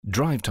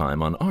Drive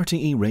Time on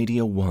RTE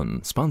Radio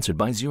 1, sponsored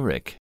by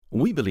Zurich.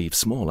 We believe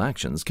small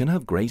actions can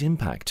have great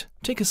impact.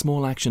 Take a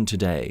small action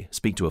today.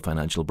 Speak to a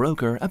financial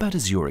broker about a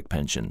Zurich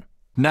pension.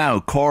 Now,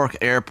 Cork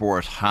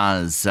Airport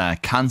has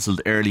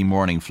cancelled early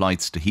morning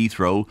flights to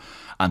Heathrow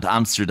and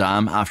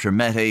Amsterdam after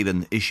Met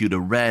Éireann issued a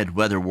red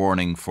weather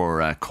warning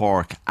for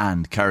Cork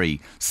and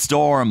Kerry.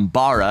 Storm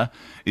Barra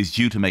is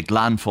due to make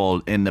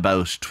landfall in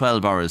about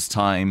 12 hours'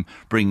 time,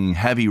 bringing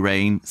heavy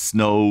rain,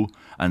 snow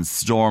and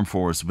storm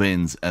force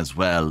winds as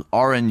well.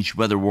 Orange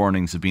weather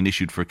warnings have been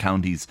issued for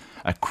counties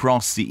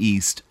across the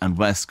east and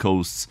west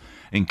coasts,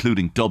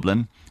 including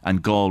Dublin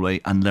and Galway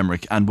and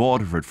Limerick and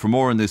Waterford. For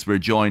more on this, we're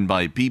joined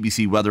by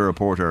BBC weather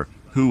reporter,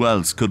 who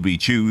else could we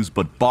choose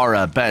but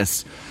Barra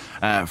Best.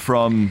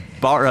 From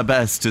Barra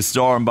Best to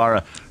Storm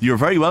Barra, you're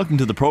very welcome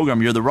to the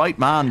programme. You're the right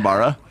man,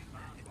 Barra.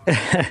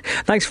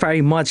 Thanks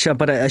very much,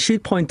 but I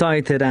should point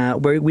out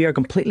that we are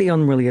completely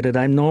unrelated.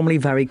 I'm normally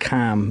very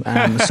calm,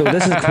 so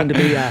this is going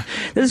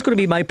to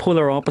be my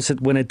polar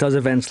opposite when it does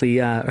eventually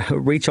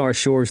reach our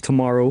shores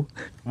tomorrow.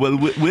 Well,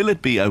 will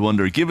it be? I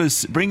wonder.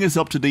 Bring us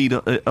up to date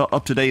on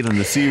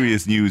the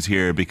serious news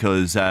here,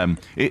 because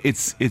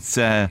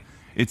it's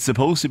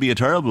supposed to be a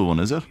terrible one,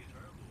 is it?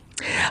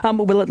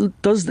 Well,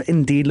 it does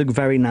indeed look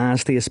very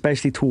nasty,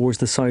 especially towards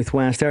the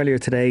southwest. Earlier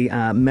today,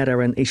 Met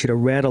Éireann issued a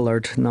red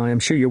alert. Now, I'm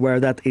sure you're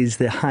aware that is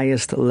the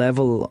highest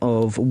level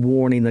of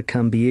warning that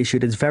can be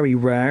issued. It's very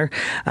rare.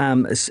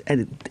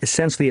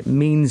 Essentially, it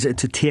means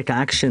to take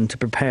action to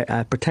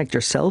protect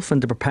yourself and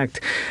to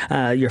protect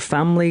your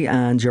family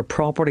and your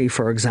property,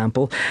 for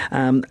example.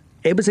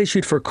 It was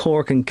issued for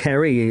Cork and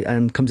Kerry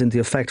and comes into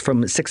effect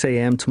from 6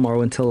 a.m.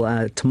 tomorrow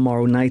until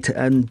tomorrow night.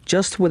 And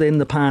just within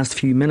the past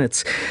few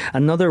minutes,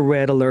 another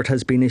red alert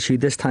has been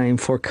issued, this time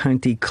for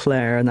County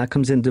Clare, and that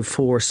comes into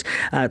force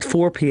at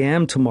 4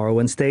 p.m. tomorrow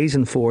and stays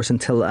in force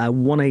until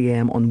 1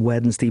 a.m. on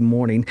Wednesday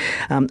morning.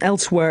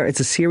 Elsewhere, it's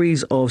a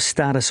series of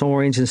status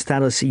orange and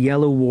status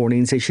yellow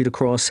warnings issued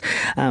across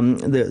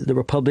the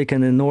Republic,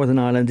 and in Northern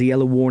Ireland, the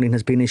yellow warning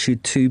has been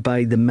issued too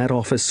by the Met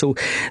Office. So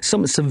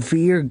some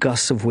severe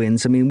gusts of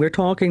winds. I mean, we're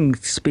talking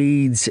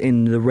speeds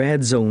in the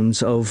red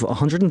zones of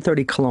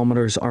 130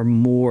 kilometres or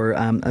more.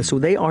 So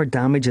they are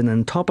damaging.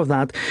 And on top of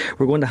that,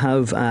 we're going to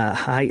have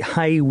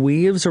high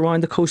waves around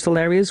the coastal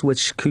areas,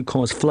 which could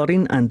cause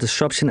flooding and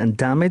disruption and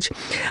damage.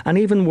 And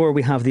even where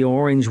we have the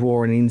orange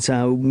warnings,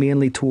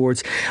 mainly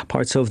towards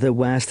parts of the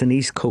west and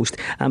east coast,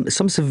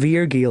 some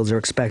severe gales are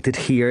expected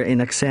here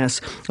in excess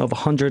of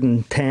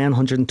 110,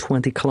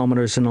 120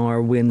 kilometres an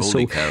hour winds.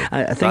 Holy so cow.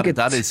 I think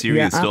that is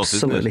serious stuff,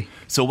 absolutely. Isn't it?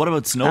 So what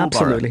about snow,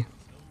 Absolutely. Barra?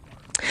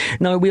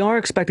 Now, we are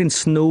expecting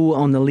snow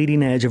on the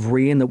leading edge of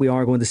rain that we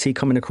are going to see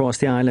coming across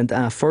the island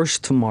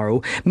first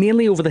tomorrow,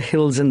 mainly over the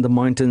hills and the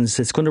mountains.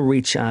 It's going to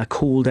reach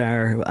cold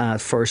air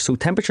first. So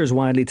temperatures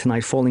widely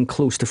tonight falling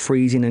close to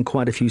freezing in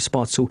quite a few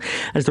spots. So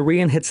as the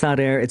rain hits that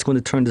air, it's going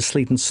to turn to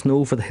sleet and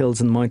snow for the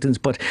hills and mountains.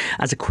 But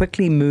as it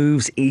quickly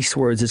moves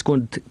eastwards, it's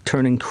going to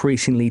turn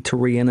increasingly to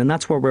rain. And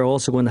that's where we're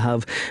also going to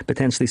have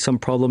potentially some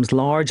problems.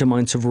 Large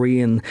amounts of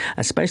rain,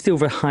 especially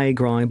over high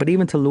ground, but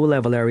even to low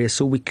level areas.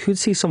 So we could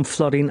see some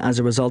flooding as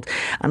a result.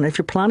 And if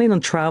you're planning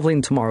on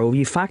travelling tomorrow,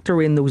 you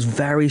factor in those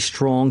very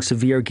strong,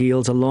 severe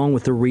gales along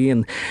with the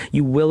rain.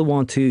 You will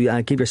want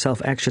to give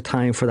yourself extra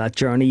time for that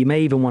journey. You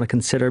may even want to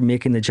consider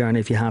making the journey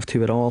if you have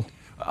to at all.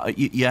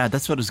 Yeah,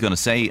 that's what I was going to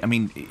say. I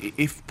mean,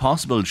 if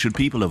possible, should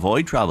people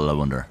avoid travel, I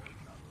wonder?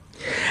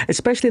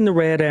 Especially in the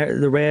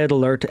red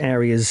alert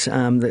areas,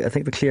 I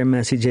think the clear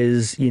message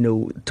is,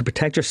 to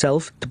protect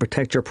yourself, to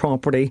protect your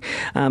property.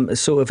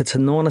 So if it's a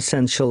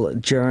non-essential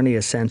journey,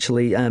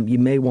 essentially, you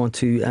may want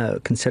to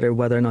consider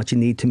whether or not you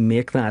need to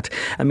make that.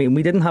 I mean,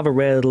 we didn't have a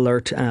red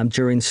alert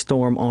during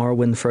Storm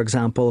Arwen, for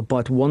example,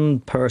 but one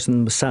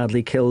person was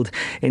sadly killed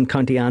in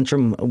County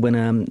Antrim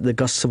when the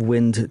gusts of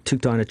wind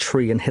took down a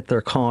tree and hit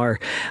their car.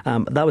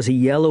 That was a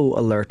yellow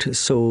alert.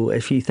 So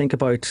if you think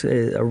about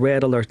a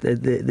red alert,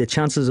 the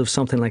chances of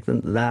something like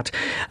that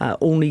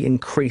only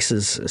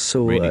increases.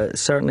 So really?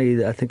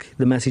 Certainly I think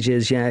the message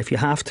is, if you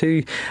have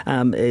to,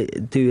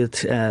 do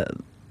it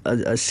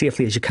as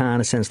safely as you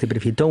can, essentially, but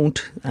if you don't.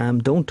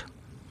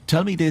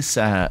 Tell me this,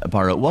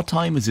 Barra, what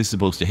time is this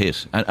supposed to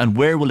hit, and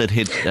where will it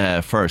hit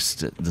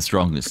first, the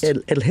strongest?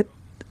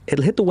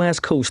 It'll hit the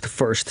west coast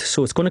first,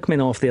 so it's going to come in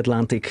off the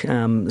Atlantic.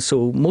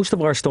 So most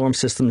of our storm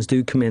systems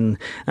do come in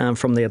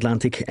from the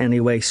Atlantic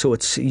anyway, so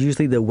it's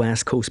usually the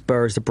west coast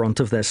bears the brunt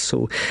of this.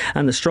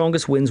 And the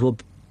strongest winds will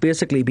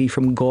basically be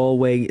from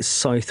Galway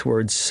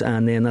southwards,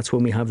 and then that's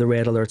when we have the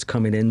red alerts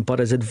coming in.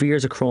 But as it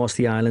veers across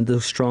the island,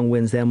 those strong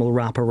winds then will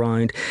wrap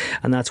around,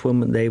 and that's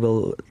when they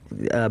will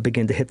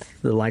begin to hit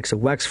the likes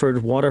of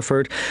Wexford,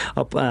 Waterford,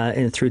 up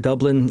in through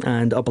Dublin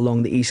and up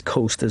along the east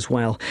coast as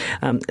well.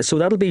 So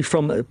that'll be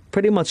from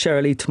pretty much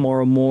early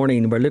tomorrow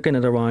morning. We're looking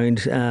at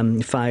around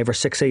 5 or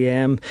 6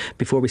 a.m.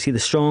 before we see the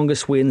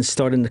strongest winds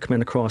starting to come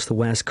in across the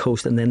west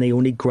coast, and then they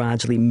only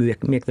gradually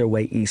make their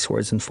way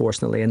eastwards,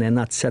 unfortunately, and then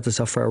that sets us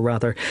up for a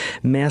rather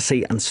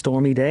messy and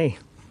stormy day.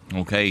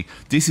 Okay,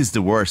 this is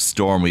the worst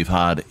storm we've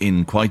had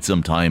in quite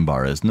some time,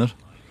 Barra, isn't it?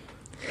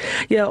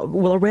 Yeah,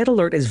 well, a red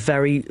alert is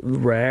very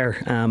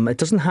rare. It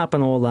doesn't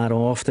happen all that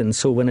often.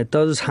 So when it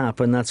does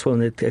happen, that's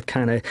when it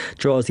kind of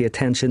draws the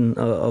attention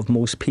of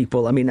most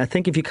people. I mean, I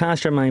think if you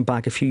cast your mind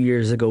back a few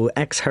years ago,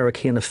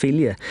 ex-Hurricane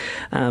Ophelia,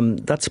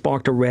 that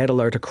sparked a red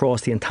alert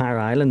across the entire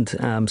island.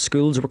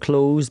 Schools were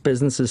closed,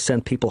 businesses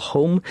sent people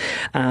home,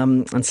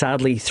 and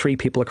sadly, 3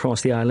 people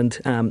across the island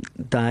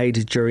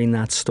died during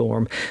that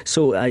storm.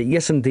 So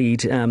yes,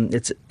 indeed,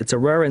 it's a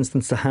rare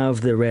instance to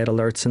have the red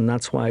alerts, and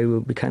that's why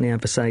we kind of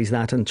emphasise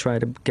that and try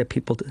to get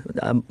people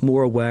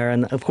more aware.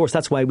 And of course,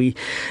 that's why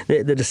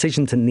the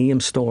decision to name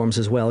storms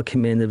as well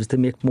came in. It was to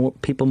make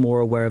people more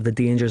aware of the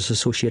dangers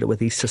associated with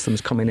these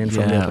systems coming in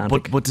from the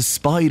Atlantic. But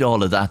despite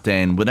all of that,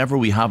 then, whenever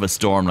we have a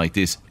storm like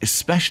this,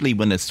 especially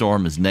when a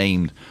storm is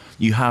named,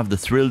 you have the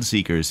thrill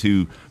seekers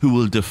who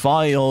will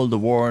defy all the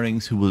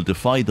warnings, who will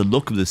defy the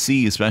look of the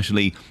sea,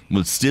 especially,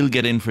 will still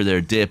get in for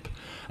their dip,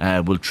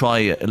 will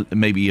try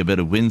maybe a bit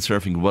of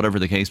windsurfing, whatever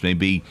the case may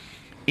be.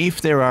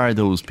 If there are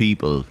those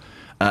people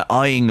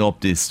eyeing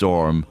up this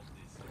storm,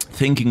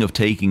 thinking of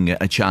taking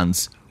a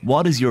chance,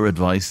 what is your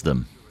advice to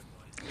them?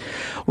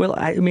 Well,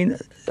 I mean,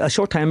 a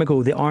short time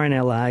ago, the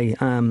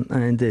RNLI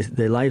and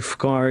the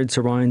lifeguards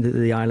around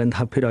the island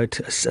have put out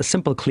a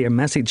simple, clear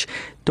message: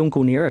 don't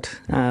go near it.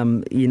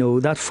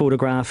 That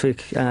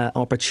photographic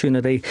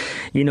opportunity,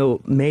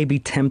 may be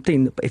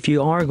tempting. If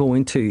you are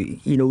going to,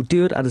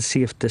 do it at a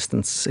safe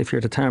distance. If you're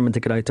determined to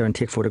get out there and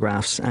take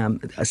photographs,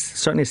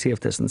 certainly a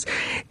safe distance.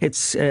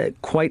 It's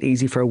quite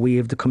easy for a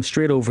wave to come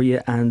straight over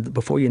you, and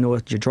before you know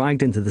it, you're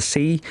dragged into the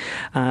sea,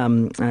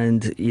 and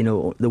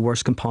the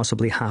worst can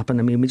possibly happen.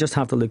 I mean, we just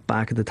have to look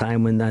back at the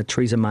time when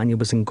Theresa Manuel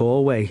was in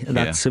Galway,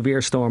 that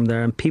severe storm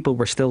there, and people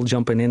were still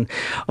jumping in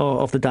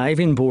off the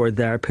diving board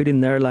there,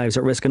 putting their lives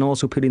at risk and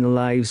also putting the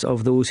lives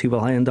of those who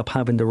will end up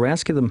having to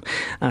rescue them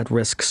at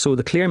risk. So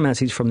the clear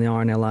message from the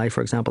RNLI,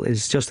 for example,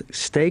 is just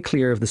stay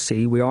clear of the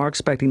sea. We are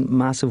expecting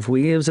massive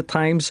waves at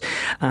times,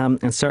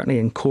 and certainly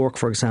in Cork,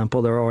 for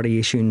example, they're already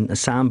issuing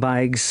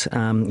sandbags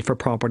for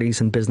properties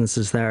and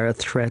businesses there, a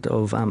threat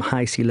of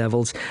high sea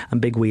levels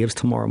and big waves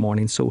tomorrow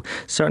morning. So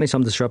certainly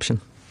some disruption.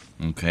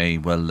 Okay,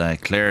 well,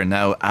 Claire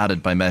now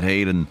added by Met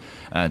Hayden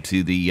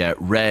to the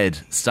red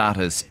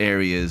status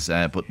areas,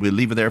 but we'll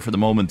leave it there for the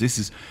moment. This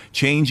is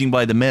changing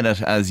by the minute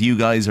as you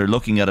guys are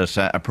looking at it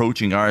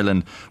approaching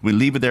Ireland. We'll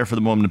leave it there for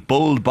the moment.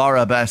 Bold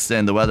Barra Best,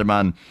 then, the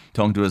weatherman,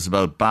 talking to us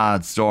about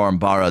bad storm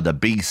Barra, the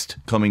beast,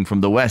 coming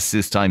from the west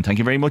this time. Thank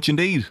you very much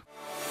indeed.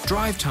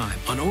 Drive Time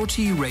on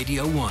RTE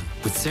Radio 1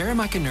 with Sarah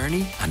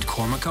McInerney and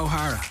Cormac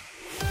O'Hara.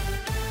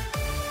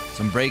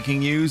 Some breaking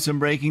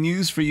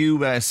news for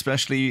you,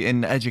 especially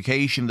in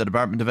education. The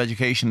Department of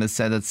Education has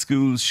said that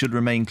schools should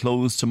remain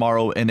closed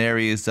tomorrow in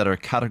areas that are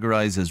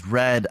categorised as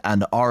red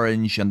and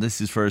orange, and this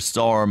is for a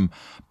storm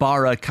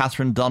Barra.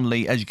 Katherine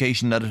Donnelly,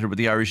 education editor with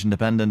the Irish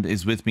Independent,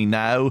 is with me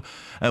now.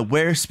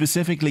 Where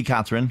specifically,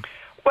 Katherine?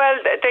 Well,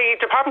 the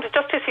Department has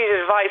just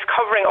issued advice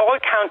covering all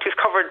counties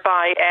covered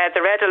by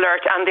the red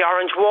alert and the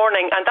orange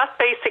warning, and that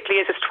basically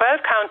is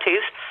 12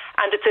 counties.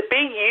 And it's a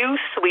big U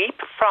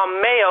sweep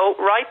from Mayo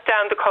right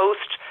down the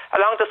coast,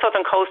 along the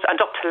southern coast and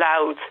up to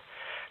Louth.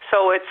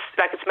 So it's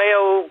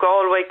Mayo,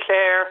 Galway,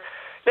 Clare,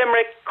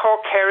 Limerick,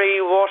 Cork, Kerry,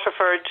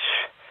 Waterford,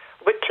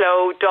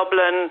 Wicklow,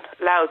 Dublin,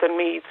 Louth and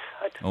Meath.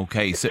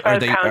 Okay, so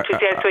 12 counties,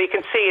 so you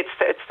can see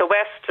it's the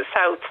west, the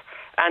south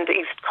and the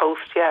east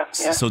coast, yeah.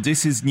 So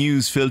this is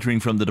news filtering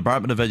from the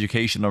Department of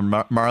Education on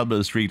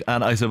Marlborough Street,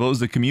 and I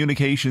suppose the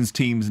communications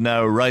teams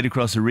now right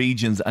across the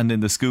regions and in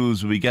the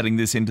schools will be getting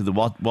this into the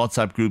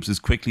WhatsApp groups as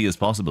quickly as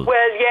possible.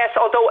 Well, yes,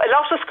 although a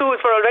lot of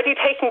schools were already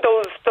taking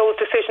those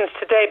decisions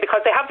today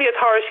because they have the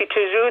authority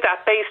to do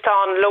that based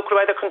on local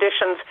weather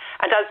conditions.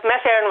 And as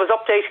Met Éireann was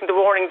updating the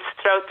warnings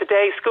throughout the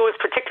day, schools,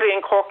 particularly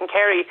in Cork and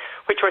Kerry,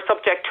 which were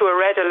subject to a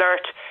red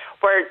alert,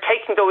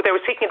 they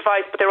were seeking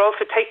advice, but they were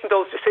also taking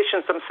those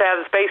decisions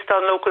themselves based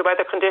on local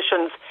weather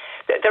conditions.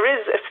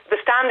 The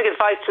standing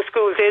advice to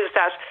schools is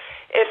that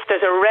if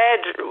there's a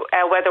red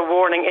weather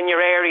warning in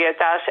your area,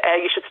 that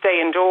you should stay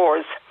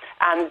indoors.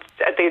 And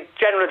the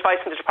general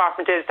advice from the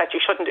department is that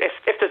you shouldn't,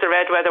 if there's a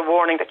red weather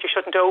warning, that you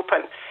shouldn't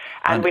open.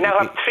 And we now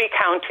have 3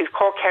 counties,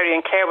 Cork, Kerry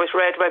and Clare, with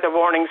red weather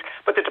warnings,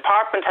 but the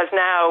department has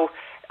now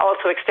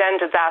also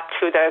extended that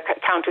to the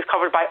counties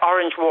covered by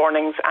orange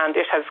warnings, and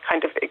it has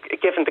kind of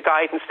given the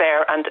guidance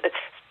there and it's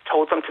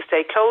told them to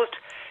stay closed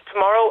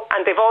tomorrow.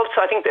 And they've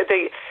also, I think that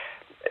the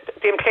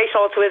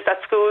implication also is that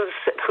schools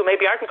who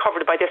maybe aren't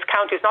covered by this,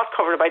 counties not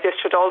covered by this,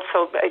 should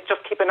also just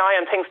keep an eye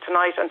on things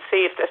tonight and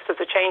see if there's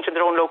a change in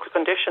their own local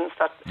conditions.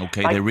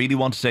 They really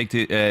want to take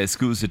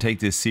schools to take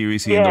this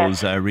seriously in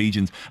those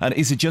regions. And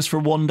is it just for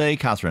one day,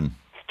 Katherine?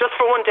 Just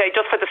for one day,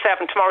 just for the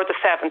 7th, tomorrow the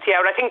 7th, yeah.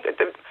 And I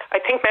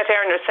think Met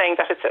Éireann are saying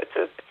that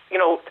it's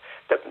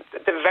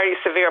the very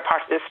severe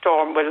part of this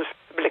storm will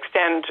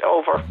extend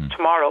over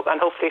tomorrow, and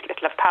hopefully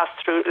it'll have passed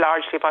through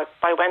largely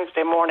by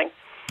Wednesday morning.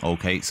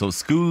 Okay, so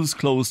schools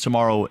closed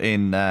tomorrow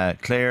in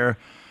Clare,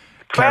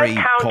 Kerry, 12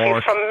 counties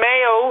Cork. From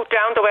Mayo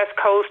down the west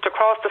coast,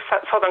 across the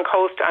southern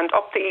coast and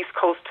up the east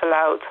coast to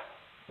Louth.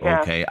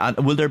 Yeah. Okay, and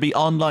will there be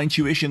online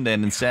tuition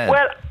then instead?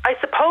 Well, I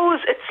suppose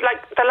it's like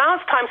the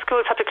last time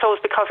schools had to close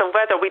because of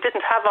weather, we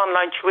didn't have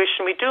online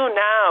tuition. We do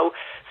now.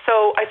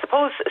 So I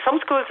suppose some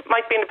schools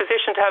might be in a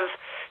position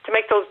to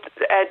make those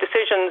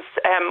decisions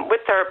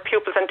with their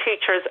pupils and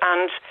teachers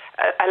and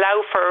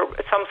allow for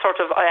some sort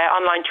of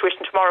online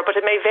tuition tomorrow. But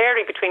it may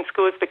vary between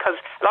schools because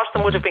a lot of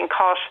them would have been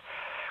caught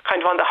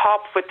kind of on the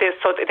hop with this,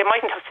 so they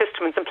mightn't have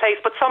systems in place,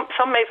 but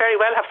some may very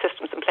well have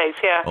systems in place,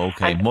 yeah.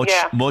 Okay, and,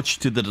 much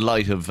to the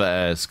delight of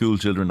school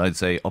children, I'd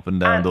say, up and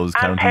down those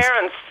counties. And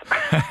parents.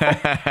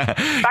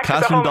 Back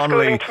Katherine to the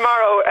Donnelly homeschooling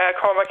tomorrow,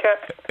 Cormac,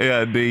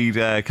 yeah, indeed.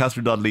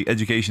 Katherine Donnelly,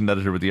 Education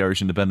Editor with the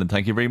Irish Independent.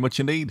 Thank you very much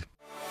indeed.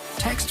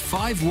 Text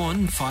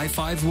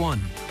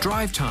 51551.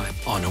 Drive time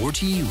on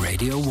RTE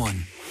Radio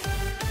 1.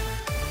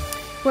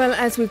 Well,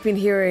 as we've been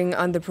hearing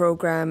on the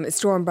programme,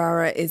 Storm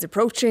Barra is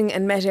approaching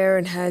and Met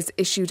Éireann has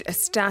issued a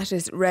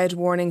status red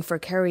warning for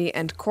Kerry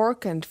and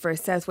Cork, and for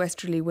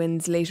southwesterly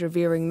winds later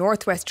veering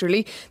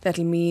northwesterly.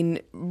 That'll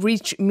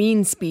reach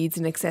mean speeds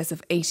in excess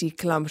of 80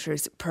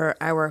 kilometres per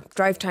hour.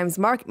 Drive Time's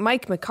Miche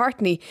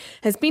McCartney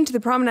has been to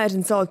the promenade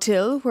in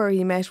Salthill, where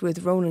he met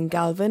with Ronan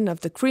Galvin of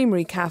the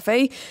Creamery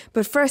Cafe.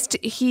 But first,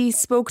 he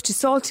spoke to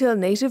Salthill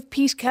native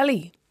Pete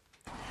Kelly.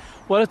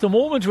 Well, at the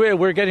moment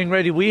we're getting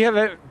ready. We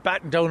have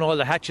battened down all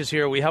the hatches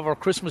here. We have our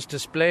Christmas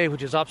display,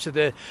 which is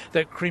opposite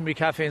the Creamery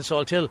Cafe in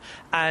Salthill,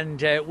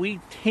 and we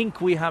think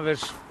we have it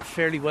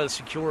fairly well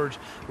secured.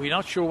 We're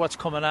not sure what's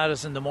coming at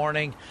us in the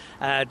morning.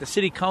 The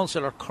City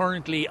Council are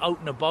currently out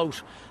and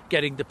about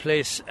getting the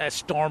place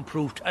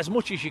storm-proofed as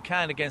much as you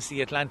can against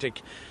the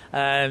Atlantic.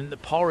 The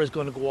power is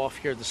going to go off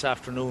here this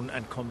afternoon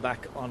and come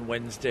back on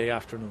Wednesday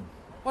afternoon.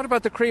 What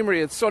about the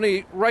creamery? It's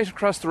sunny right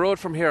across the road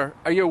from here.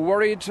 Are you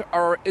worried,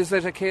 or is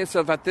it a case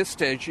of at this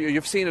stage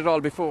you've seen it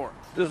all before?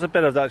 There's a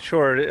bit of that,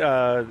 sure,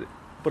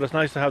 but it's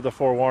nice to have the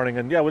forewarning,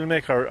 and yeah, we'll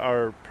make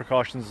our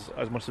precautions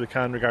as much as we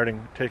can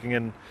regarding taking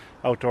in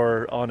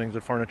outdoor awnings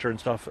and furniture and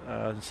stuff,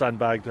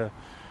 sandbag the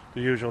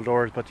usual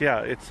doors. But yeah,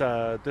 it's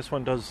this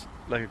one does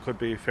like it could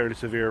be fairly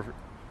severe.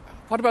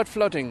 What about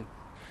flooding?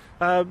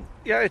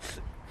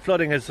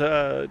 Flooding is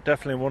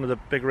definitely one of the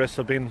big risks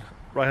of being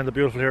right on the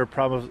beautiful here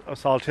prom of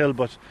Salthill,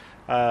 but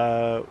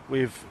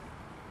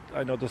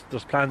I know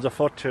there's plans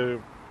afoot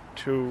to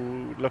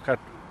look at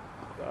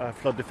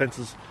flood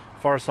defences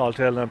for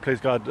Salthill, and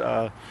please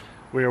God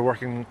we are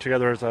working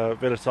together as a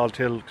Village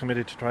Salthill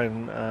committee to try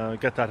and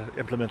get that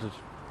implemented.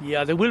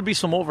 Yeah, there will be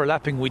some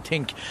overlapping, we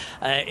think,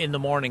 in the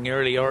morning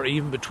early, or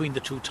even between the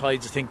two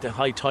tides. I think the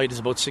high tide is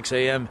about 6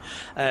 a.m.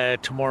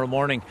 Tomorrow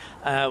morning.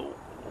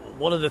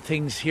 One of the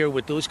things here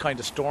with those kind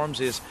of storms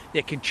is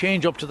they can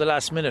change up to the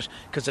last minute,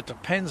 because it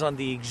depends on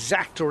the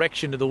exact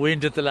direction of the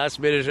wind at the last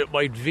minute. It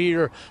might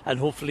veer and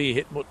hopefully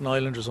hit Mutton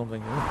Island or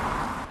something.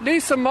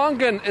 Lisa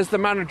Mongan is the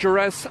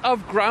manageress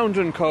of Ground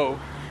 & Co.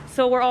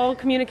 So we're all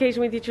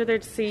communicating with each other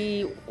to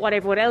see what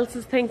everyone else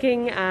is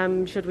thinking.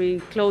 Should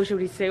we close,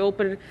 should we stay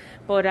open?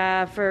 But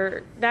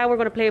for now we're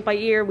going to play it by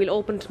ear. We'll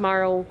open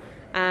tomorrow.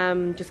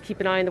 Just keep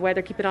an eye on the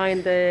weather, keep an eye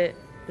on the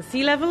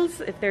sea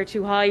levels. If they're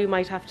too high, we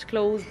might have to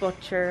close, but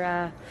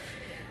we'll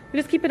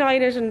just keep an eye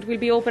on it, and we'll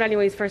be open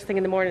anyways first thing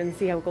in the morning and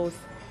see how it goes.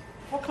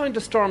 What kind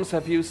of storms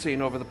have you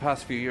seen over the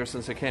past few years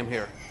since I came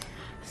here?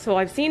 So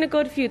I've seen a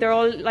good few. They're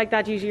all like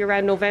that, usually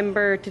around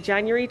November to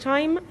January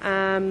time.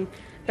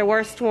 The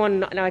worst one,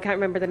 now I can't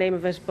remember the name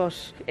of it, but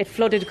it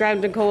flooded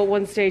Ground & Co at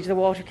one stage. The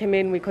water came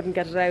in, we couldn't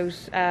get it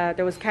out.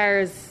 There was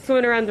cars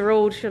swimming around the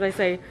road, should I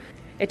say.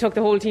 It took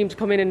the whole team to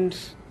come in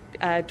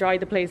and dry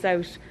the place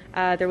out.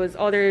 There was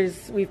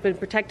others. We've been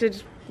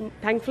protected,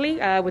 thankfully,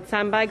 with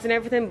sandbags and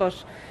everything,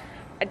 but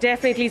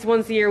definitely at least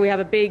once a year we have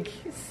a big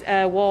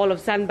wall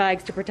of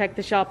sandbags to protect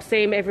the shop.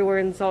 Same everywhere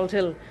in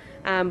Salthill.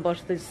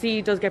 But the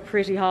sea does get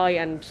pretty high,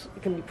 and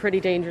it can be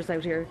pretty dangerous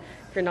out here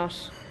if you're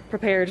not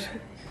prepared.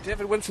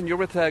 David Wilson, you're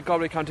with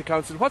Galway County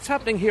Council. What's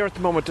happening here at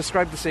the moment?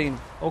 Describe the scene.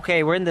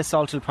 OK, we're in the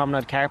Salthill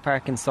Promenade car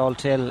park in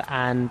Salthill,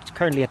 and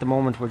currently at the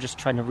moment we're just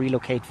trying to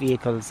relocate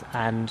vehicles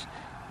and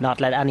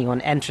not let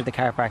anyone enter the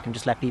car park, and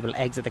just let people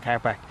exit the car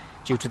park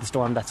due to the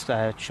storm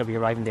that should be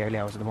arriving the early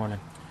hours of the morning.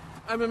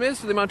 I'm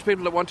amazed at the amount of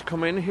people that want to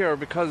come in here,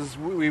 because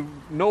we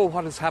know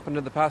what has happened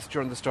in the past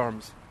during the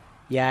storms.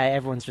 Yeah,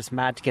 everyone's just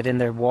mad to get in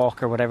their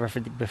walk or whatever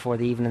before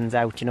the evening's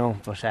out, you know.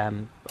 But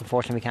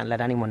unfortunately we can't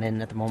let anyone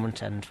in at the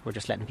moment, and we're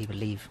just letting people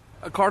leave.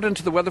 According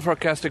to the weather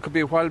forecast, it could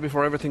be a while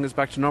before everything is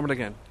back to normal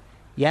again.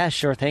 Yeah,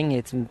 sure thing.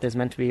 There's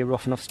meant to be a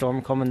rough enough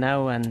storm coming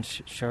now, and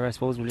sure, I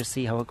suppose we'll just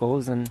see how it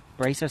goes and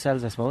brace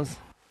ourselves, I suppose.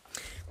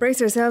 Brace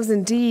ourselves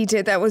indeed.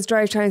 That was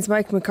Drive Time's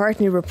Miche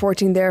McCartney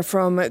reporting there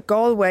from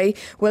Galway.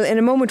 Well, in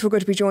a moment we're going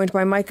to be joined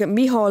by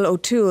Micheál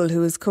O'Toole,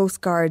 who is Coast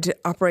Guard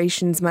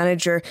Operations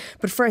Manager.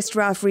 But first,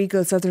 Ralph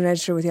Riegel, Southern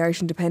Editor with the Irish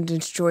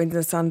Independent, joins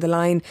us on the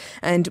line.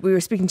 And we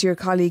were speaking to your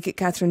colleague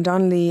Katherine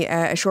Donnelly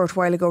a short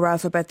while ago,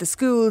 Ralph, about the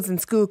schools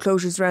and school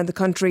closures around the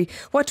country.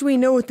 What do we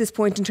know at this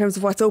point in terms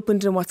of what's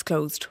opened and what's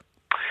closed?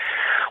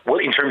 Well,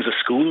 in terms of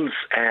schools,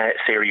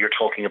 Sarah, you're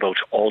talking about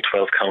all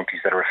 12 counties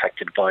that are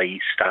affected by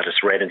status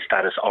red and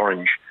status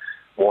orange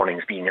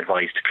warnings being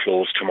advised to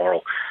close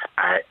tomorrow.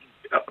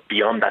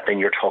 beyond that, then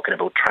you're talking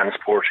about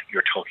transport,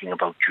 you're talking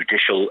about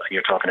judicial, and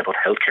you're talking about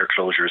healthcare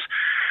closures.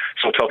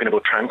 So talking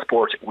about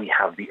transport, we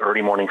have the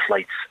early morning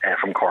flights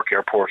from Cork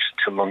Airport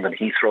to London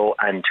Heathrow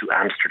and to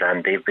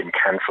Amsterdam. They've been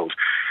cancelled.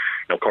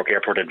 Now, Cork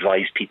Airport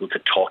advised people to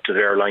talk to the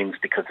airlines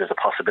because there's a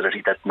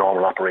possibility that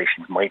normal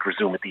operations might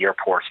resume at the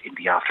airport in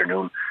the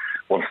afternoon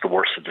once the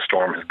worst of the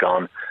storm has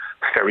gone.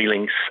 Ferry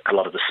links, a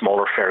lot of the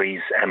smaller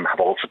ferries have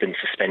also been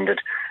suspended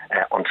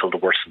until the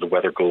worst of the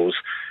weather goes.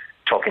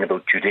 Talking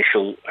about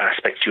judicial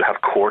aspects, you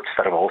have courts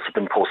that have also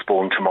been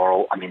postponed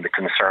tomorrow. I mean, the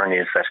concern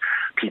is that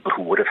people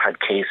who would have had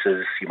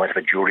cases, you might have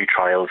had jury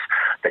trials,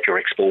 that you're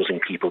exposing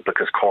people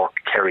because Cork,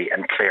 Kerry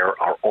and Clare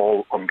are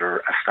all under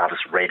a status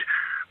red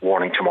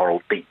warning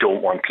tomorrow. They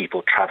don't want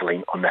people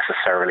travelling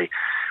unnecessarily.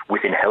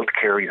 Within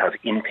healthcare, you have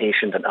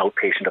inpatient and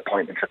outpatient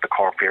appointments at the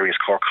various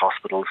Cork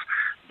hospitals.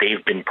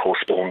 They've been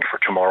postponed for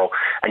tomorrow.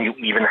 And you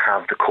even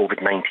have the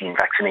COVID-19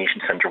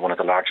 vaccination centre, one of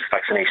the largest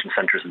vaccination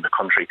centres in the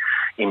country,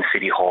 in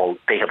City Hall.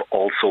 They have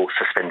also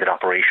suspended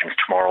operations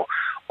tomorrow.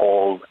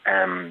 All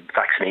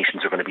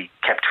vaccinations are going to be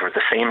kept for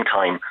the same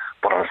time,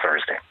 but on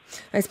Thursday.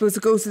 I suppose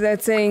it goes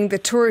without saying the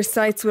tourist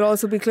sites will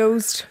also be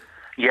closed.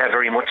 Yeah,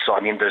 very much so. I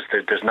mean,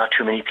 there's not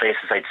too many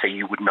places I'd say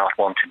you would not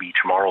want to be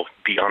tomorrow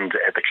beyond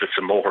the Cliffs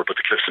of Moher, but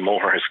the Cliffs of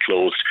Moher is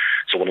closed.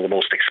 So one of the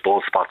most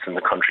exposed spots in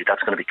the country,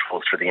 that's going to be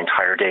closed for the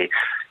entire day.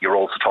 You're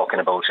also talking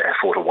about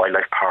Photo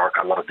Wildlife Park.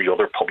 A lot of the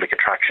other public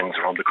attractions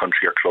around the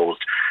country are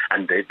closed.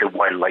 And the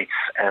Wildlights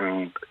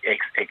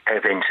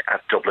event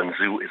at Dublin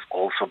Zoo is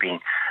also being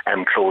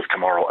closed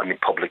tomorrow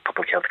amid public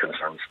health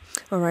concerns.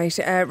 All right.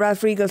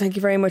 Ralph Riegel, thank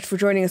you very much for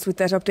joining us with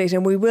that update.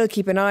 And we will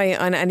keep an eye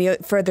on any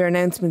further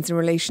announcements in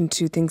relation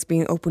to things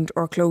being opened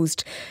or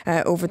closed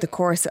over the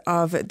course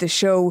of the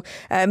show.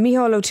 Miche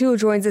O'Toole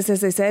joins us,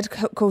 as I said,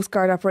 Coast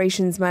Guard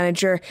Operations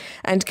Manager.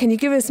 And can you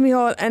give us,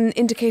 Miche, an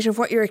indication of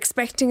what you're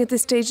expecting at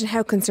this stage and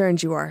how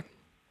concerned you are?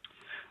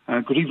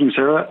 Good evening,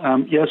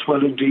 Sarah. Yes,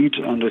 well, indeed,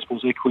 and I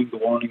suppose echoing the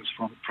warnings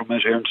from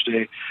Met Éireann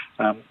today,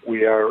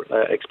 we are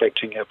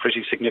expecting a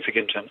pretty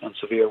significant and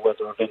severe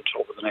weather event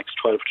over the next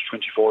 12 to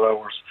 24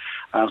 hours.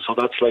 So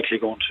that's likely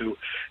going to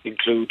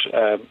include,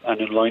 and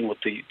in line with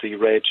the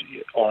red,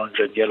 orange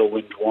and yellow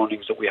wind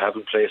warnings that we have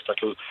in place, that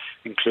will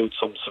include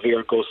some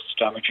severe gusts,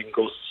 damaging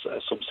gusts,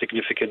 some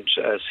significant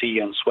sea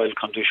and swell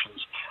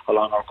conditions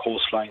along our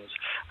coastlines,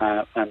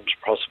 and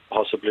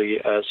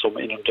possibly some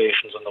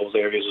inundations in those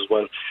areas as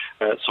well.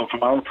 So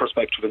from our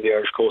perspective in the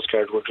Irish Coast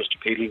Guard, we're just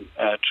appealing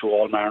to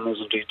all mariners,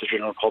 indeed the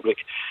general public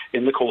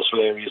in the coastal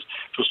areas,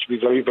 just to be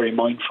very, very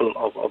mindful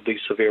of these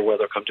severe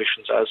weather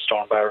conditions as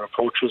Storm Barra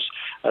approaches,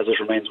 as it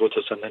remains with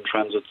us and then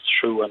transits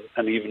through,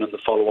 and even in the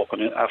follow-up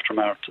and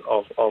aftermath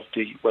of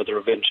the weather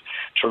event,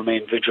 to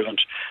remain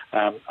vigilant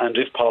and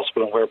if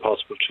possible and where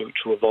possible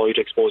to avoid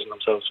exposing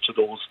themselves to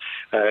those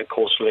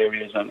coastal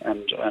areas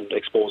and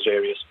exposed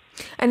areas.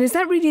 And is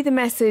that really the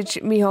message,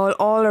 Micheál,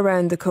 all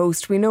around the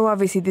coast? We know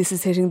obviously this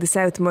is hitting the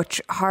south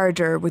much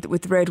harder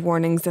with red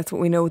warnings. That's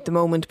what we know at the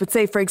moment. But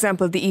say, for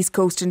example, the east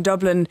coast in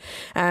Dublin,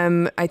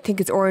 I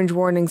think it's orange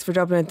warnings for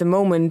Dublin at the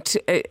moment.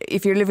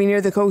 If you're living near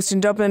the coast in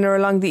Dublin or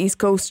along the east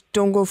coast,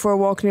 don't go for a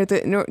walk near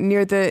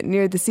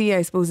the sea,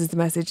 I suppose is the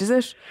message, is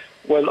it?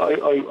 Well,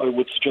 I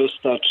would suggest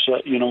that,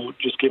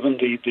 just given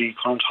the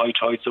current high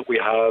tides that we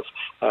have,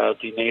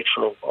 the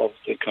nature of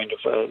the kind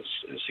of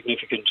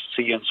significant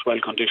sea and swell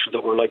conditions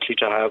that we're likely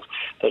to have,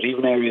 that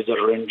even areas that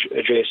are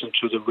adjacent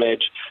to the red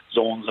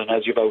zones, and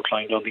as you've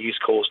outlined on the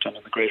east coast and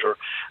in the greater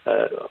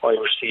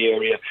Irish Sea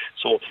area,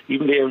 so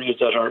even the areas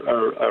that are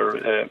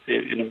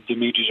in the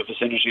immediate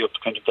vicinity of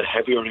kind of the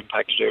heavier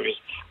impacted areas,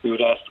 we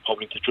would ask the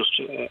public to just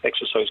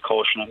exercise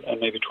caution and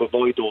maybe to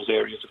avoid those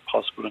areas if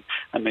possible,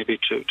 and maybe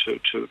to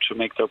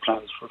make their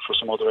plans for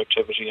some other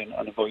activity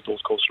and avoid those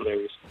coastal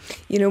areas.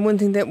 You know, one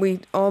thing that we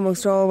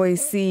almost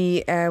always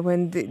see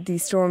when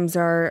these storms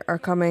are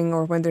coming,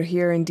 or when they're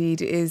here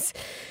indeed, is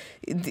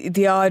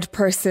the odd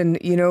person,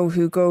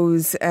 who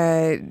goes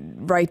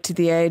right to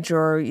the edge,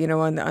 or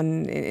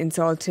in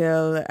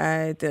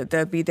Salthill,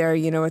 they'll be there,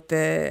 at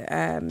the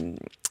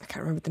I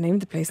can't remember the name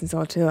of the place in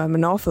Salthill. I'm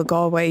an awful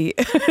Galway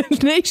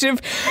native,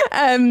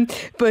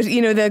 but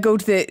they'll go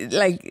to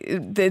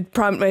the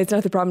promenade. It's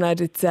not the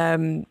promenade. It's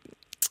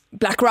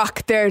Black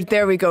Rock,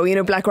 there we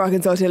go, Black Rock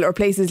and Salthill, or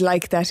places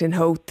like that in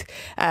Howth,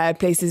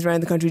 places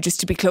around the country, just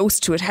to be close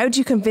to it. How do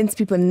you convince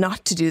people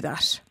not to do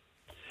that?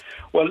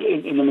 Well,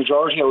 in the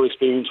majority, our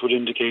experience would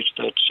indicate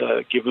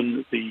that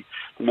given the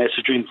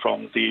messaging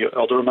from the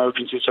other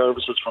emergency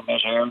services, from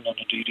Met Éireann, and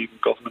indeed even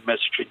government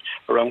messaging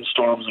around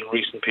storms in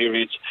recent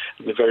periods,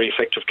 and the very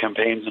effective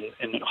campaigns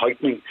in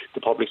heightening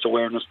the public's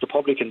awareness, the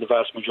public in the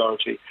vast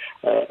majority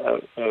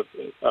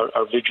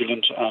are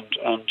vigilant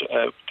and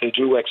they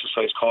do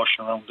exercise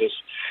caution around this.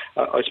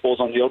 I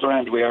suppose on the other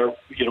hand, we are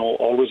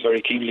always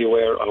very keenly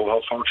aware of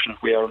how fortunate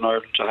we are in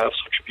Ireland to have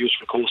such a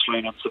beautiful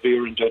coastline, and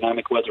severe and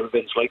dynamic weather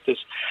events like this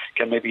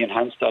can maybe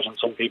enhance that in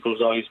some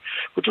people's eyes.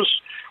 But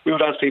just we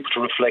would ask people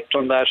to reflect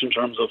on that in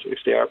terms of if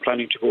they are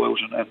planning to go out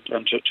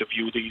and to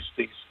view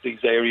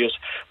these areas,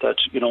 that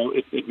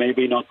it may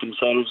be not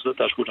themselves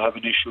that would have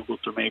an issue, but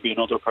there may be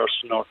another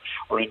person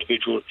or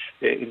individual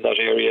in that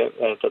area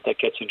that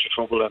gets into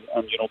trouble,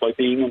 and by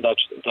being in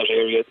that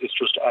area, it's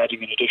just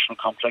adding an additional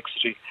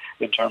complexity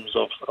in terms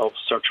of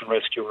search and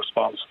rescue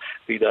response,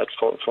 be that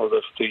for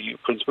the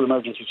principal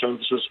emergency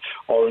services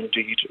or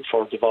indeed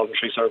for the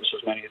voluntary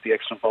services, many of the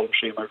excellent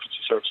voluntary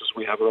emergency services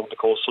we have around the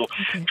coast. So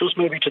just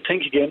maybe to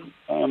think again.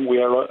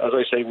 We are, as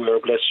I say, we are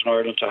blessed in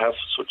Ireland to have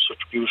such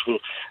beautiful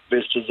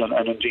vistas,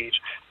 and indeed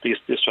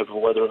this type of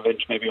weather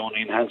event maybe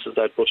only enhances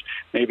that, but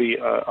maybe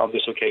on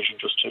this occasion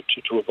just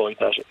to avoid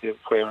that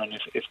where and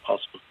if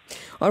possible.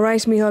 All right,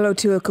 Miche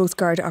Toole, Coast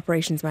Guard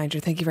Operations Manager,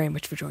 thank you very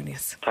much for joining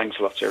us. Thanks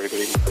a lot, Sarah.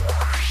 Good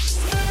evening.